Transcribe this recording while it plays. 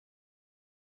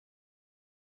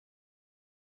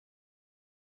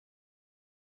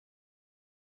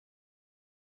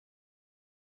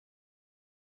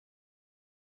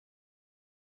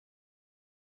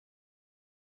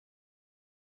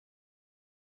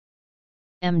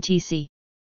MTC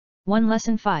 1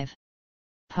 Lesson 5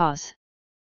 Pause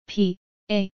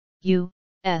P-A-U-S-E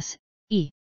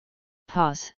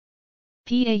Pause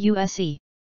P-A-U-S-E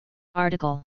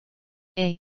Article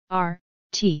A-R-T-I-C-L-E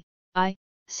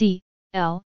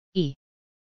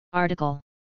Article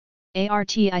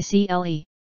A-R-T-I-C-L-E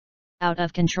Out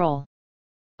of control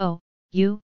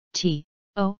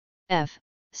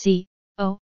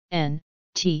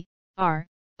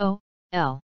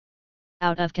O-U-T-O-F-C-O-N-T-R-O-L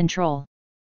Out of control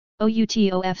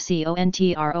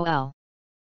O-U-T-O-F-C-O-N-T-R-O-L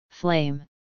Flame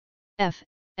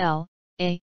F-L-A-M-E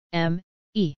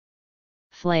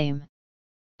Flame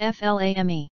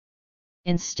F-L-A-M-E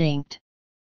Instinct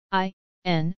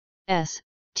I-N-S-T-I-N-C-T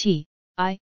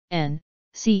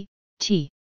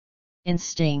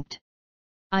Instinct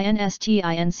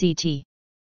I-N-S-T-I-N-C-T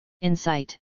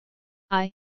Insight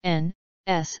I-N-S-I-G-H-T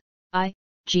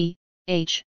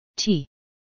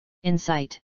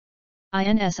Insight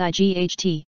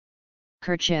I-N-S-I-G-H-T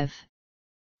Kerchief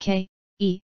K-E-R-C-H-I-E-F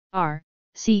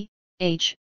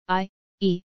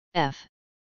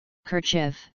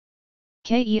Kerchief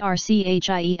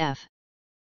K-E-R-C-H-I-E-F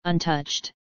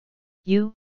Untouched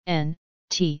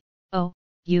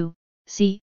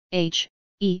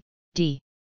U-N-T-O-U-C-H-E-D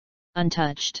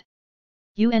Untouched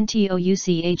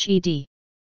U-N-T-O-U-C-H-E-D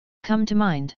Come to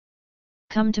mind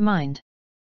Come to mind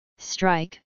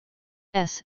Strike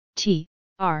S-T-R-I-K-E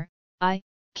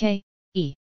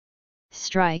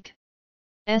Strike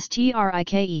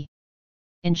S-T-R-I-K-E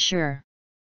Ensure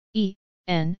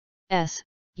E-N-S-U-R-E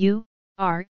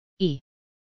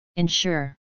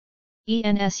Ensure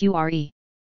E-N-S-U-R-E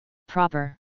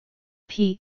Proper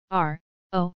P-R-O-P-E-R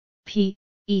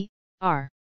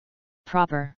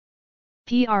Proper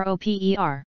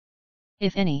P-R-O-P-E-R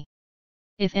If any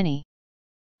If any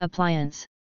Appliance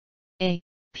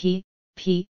A-P-P-L-I-A-N-C-E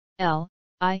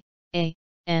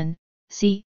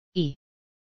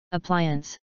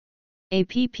Appliance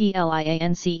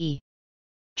A-P-P-L-I-A-N-C-E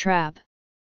Trap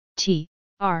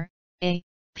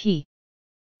T-R-A-P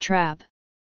Trap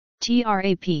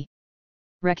T-R-A-P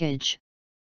Wreckage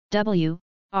W-R-E-C-K-A-G-E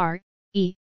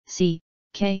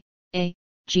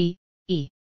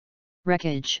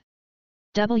Wreckage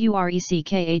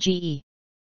W-R-E-C-K-A-G-E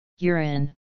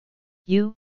Urine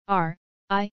U-R-I-N-E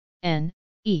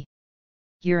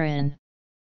Urine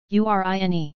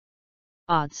U-R-I-N-E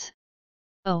Odds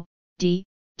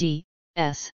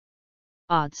O-D-D-S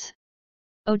Odds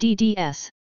O-D-D-S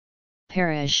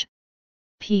Parish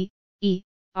P-E-R-I-S-H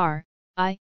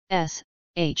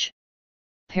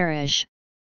Parish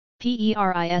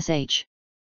P-E-R-I-S-H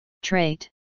Trait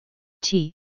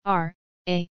T-R-A-I-T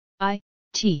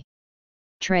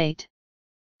Trait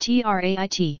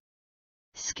T-R-A-I-T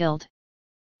Skilled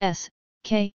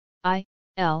S-K-I-L-L-E-D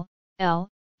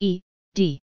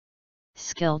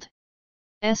Skilled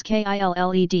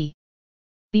S-K-I-L-L-E-D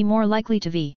Be more likely to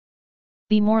be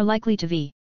Be more likely to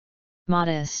be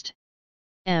Modest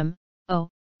M-O-D-E-S-T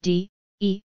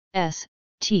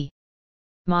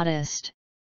Modest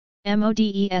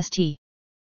M-O-D-E-S-T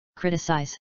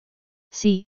Criticize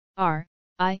C-R-I-T-I-C-I-Z-E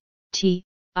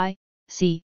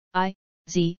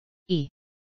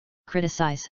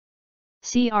Criticize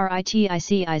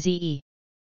C-R-I-T-I-C-I-Z-E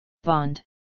Bond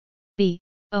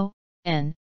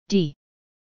B-O-N-D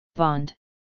Bond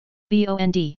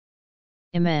B-O-N-D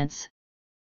Immense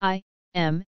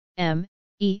I-M-M-E-N-S-E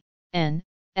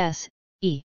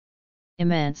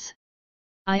Immense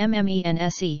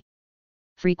I-M-M-E-N-S-E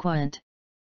Frequent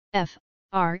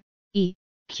F-R-E-Q-U-E-N-T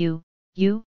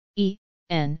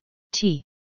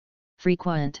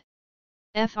Frequent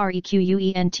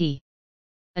F-R-E-Q-U-E-N-T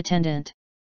Attendant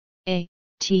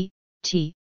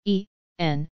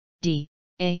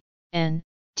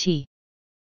A-T-T-E-N-D-A-N-T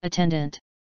Attendant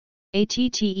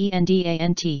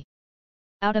A-T-T-E-N-D-A-N-T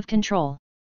Out of control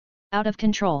Out of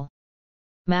control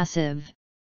Massive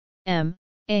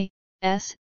M-A-S-S-I-V-E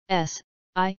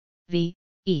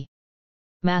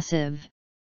Massive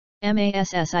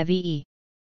M-A-S-S-I-V-E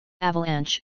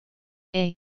Avalanche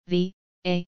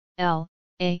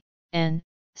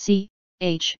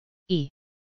A-V-A-L-A-N-C-H-E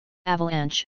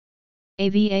Avalanche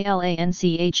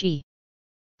A-V-A-L-A-N-C-H-E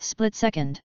Split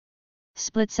second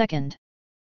Split second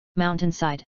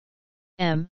Mountainside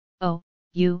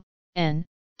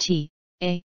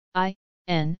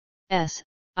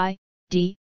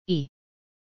M-O-U-N-T-A-I-N-S-I-D-E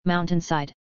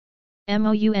Mountainside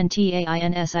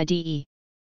M-O-U-N-T-A-I-N-S-I-D-E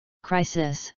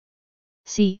Crisis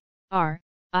C-R-I-S-I-S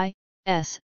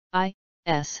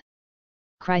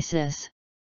Crisis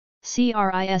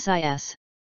C-R-I-S-I-S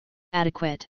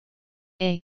Adequate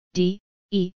A-D-E-Q-U-A-T-E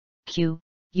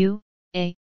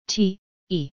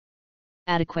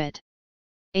Adequate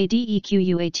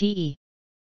A-D-E-Q-U-A-T-E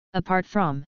apart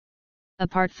from,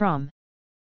 apart from,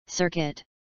 circuit,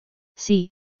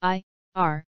 C-I-R-C-U-I-T,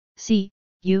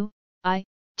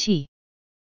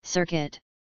 circuit,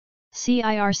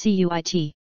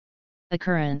 C-I-R-C-U-I-T,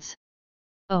 occurrence,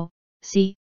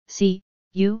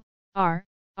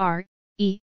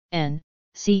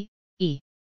 O-C-C-U-R-R-E-N-C-E,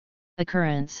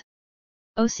 occurrence,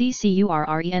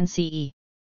 O-C-C-U-R-R-E-N-C-E,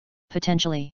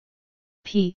 potentially,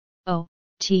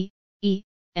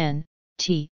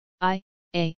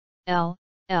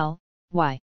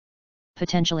 P-O-T-E-N-T-I-A-L-L-Y,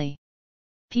 potentially,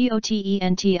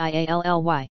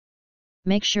 P-O-T-E-N-T-I-A-L-L-Y,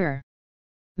 make sure,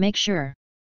 make sure,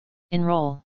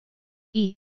 enroll,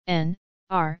 E-N-R-O-L-L,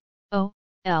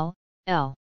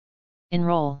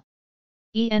 enroll,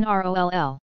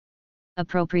 E-N-R-O-L-L,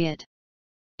 appropriate,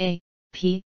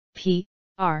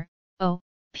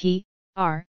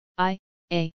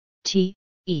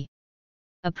 A-P-P-R-O-P-R-I-A-T-E,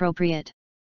 appropriate,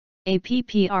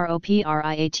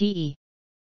 A-P-P-R-O-P-R-I-A-T-E,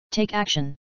 take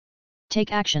action,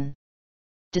 take action,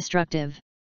 destructive,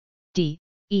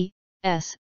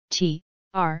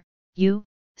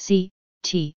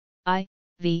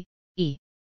 D-E-S-T-R-U-C-T-I-V-E,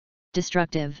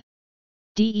 destructive,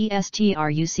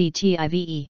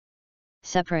 D-E-S-T-R-U-C-T-I-V-E,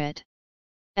 separate,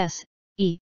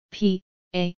 S-E-P-A-R-A-T-E,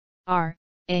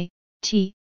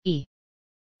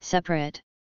 separate,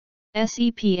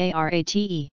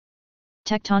 S-E-P-A-R-A-T-E,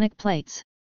 tectonic plates,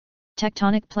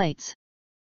 tectonic plates,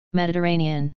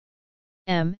 Mediterranean,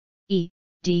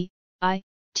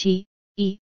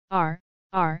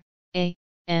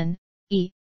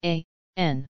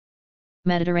 M-E-D-I-T-E-R-R-A-N-E-A-N,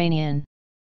 Mediterranean,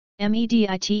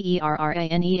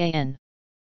 M-E-D-I-T-E-R-R-A-N-E-A-N,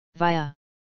 via,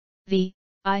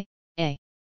 V-I-A,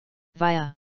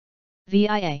 via,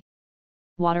 V-I-A,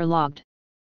 waterlogged,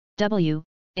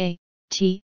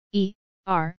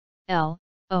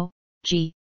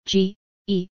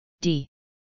 W-A-T-E-R-L-O-G-G-E-D,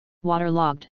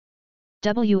 waterlogged,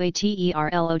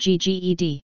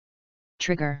 W-A-T-E-R-L-O-G-G-E-D,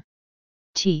 trigger,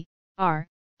 T-R-I-G-G-E-R,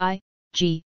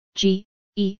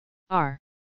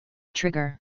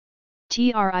 trigger,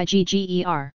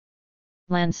 T-R-I-G-G-E-R,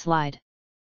 landslide,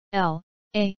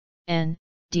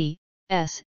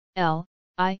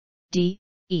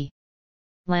 L-A-N-D-S-L-I-D-E,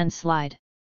 landslide,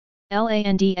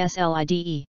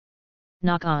 L-A-N-D-S-L-I-D-E,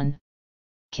 knock on,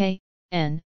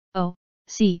 K-N-O-C-K-O-N,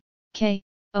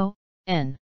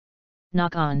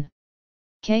 knock on,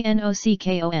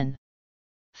 K-N-O-C-K-O-N,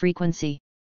 frequency,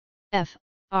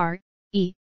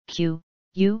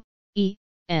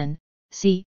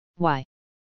 F-R-E-Q-U-E-N-C-Y,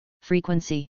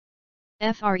 frequency,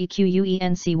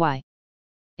 F-R-E-Q-U-E-N-C-Y,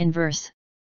 inverse,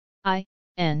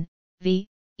 I-N-V-E-R-S-E,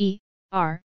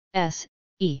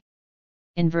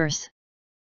 inverse,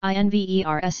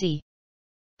 I-N-V-E-R-S-E,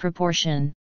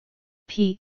 proportion,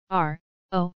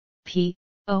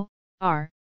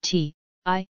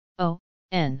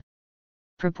 P-R-O-P-O-R-T-I-O-N,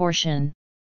 proportion,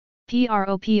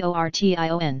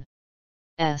 P-R-O-P-O-R-T-I-O-N,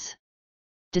 S,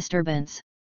 disturbance,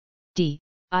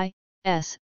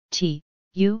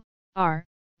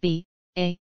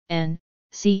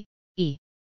 D-I-S-T-U-R-B-A-N-C-E,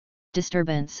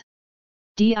 disturbance,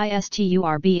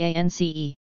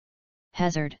 D-I-S-T-U-R-B-A-N-C-E,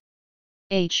 hazard,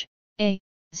 H-A-Z-A-R-D,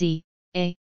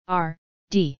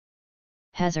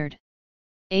 hazard,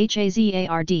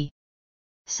 H-A-Z-A-R-D,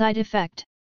 side effect,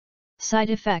 side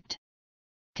effect,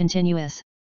 continuous,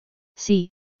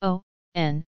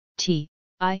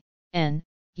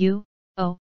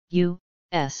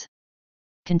 C-O-N-T-I-N-U-O-U-S,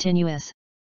 continuous,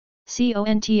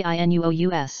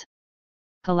 C-O-N-T-I-N-U-O-U-S,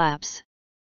 collapse,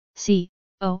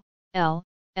 C-O-L-L-A-P-S-E,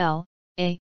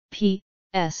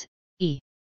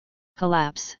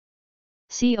 collapse,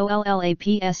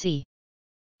 C-O-L-L-A-P-S-E,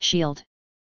 shield,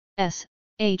 S-H-I-E-L-D,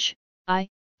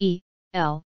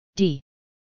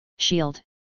 shield,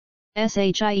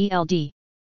 S-H-I-E-L-D,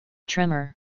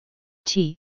 tremor,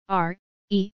 T-R-E-M-O-R,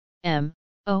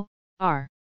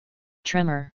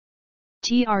 tremor,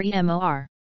 T-R-E-M-O-R,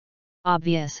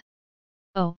 obvious,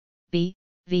 O-B-V-I-O-U-S,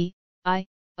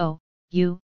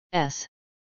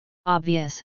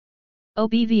 obvious,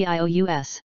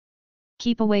 O-B-V-I-O-U-S,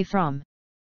 keep away from,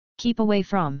 keep away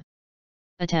from,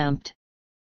 attempt,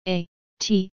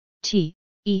 A-T-T-E-M-P-T,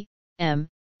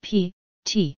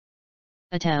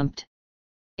 attempt,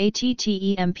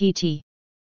 A-T-T-E-M-P-T,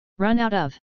 run out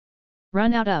of,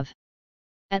 run out of,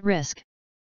 at risk,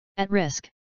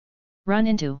 run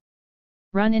into,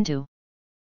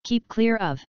 keep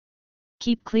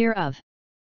clear of,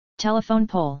 telephone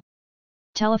pole,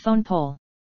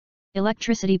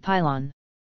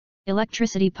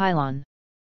 electricity pylon,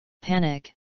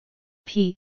 panic,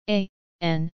 P-A-N-I-C,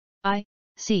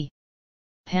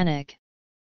 panic,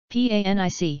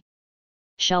 P-A-N-I-C,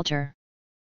 shelter,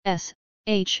 S-H-E-L-T-E-R,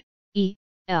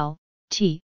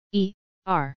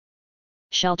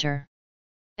 shelter.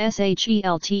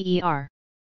 shelter.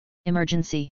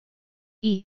 Emergency.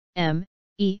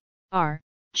 emergency.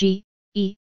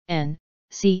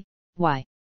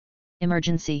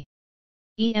 Emergency.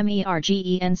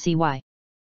 emergency.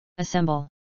 Assemble.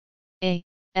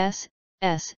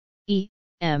 assemble.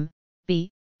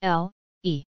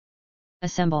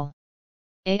 Assemble.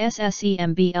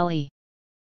 assemble.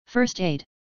 First aid.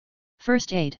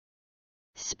 First aid.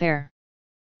 Spare.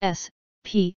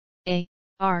 spare.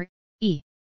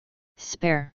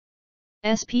 Spare.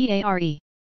 spare.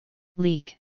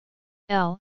 Leak.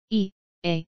 leak.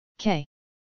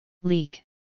 Leak. leak.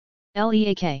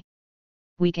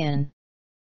 Weaken. weaken.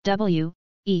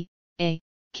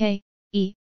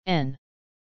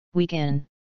 Weaken. weaken.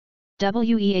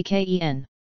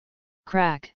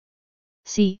 Crack.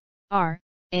 crack.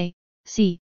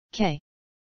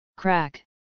 Crack. crack.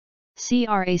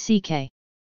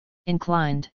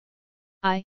 Inclined.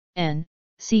 inclined.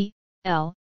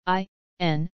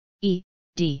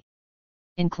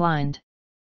 Inclined. inclined.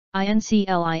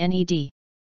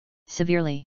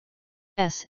 Severely.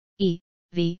 severely.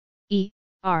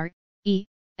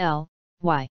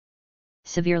 Severely.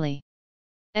 severely.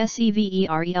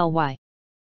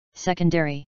 Secondary.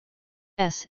 secondary.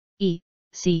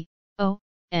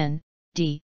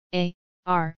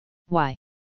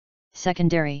 Secondary.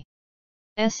 secondary.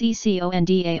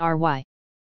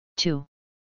 2.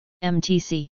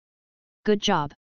 MTC. Good job.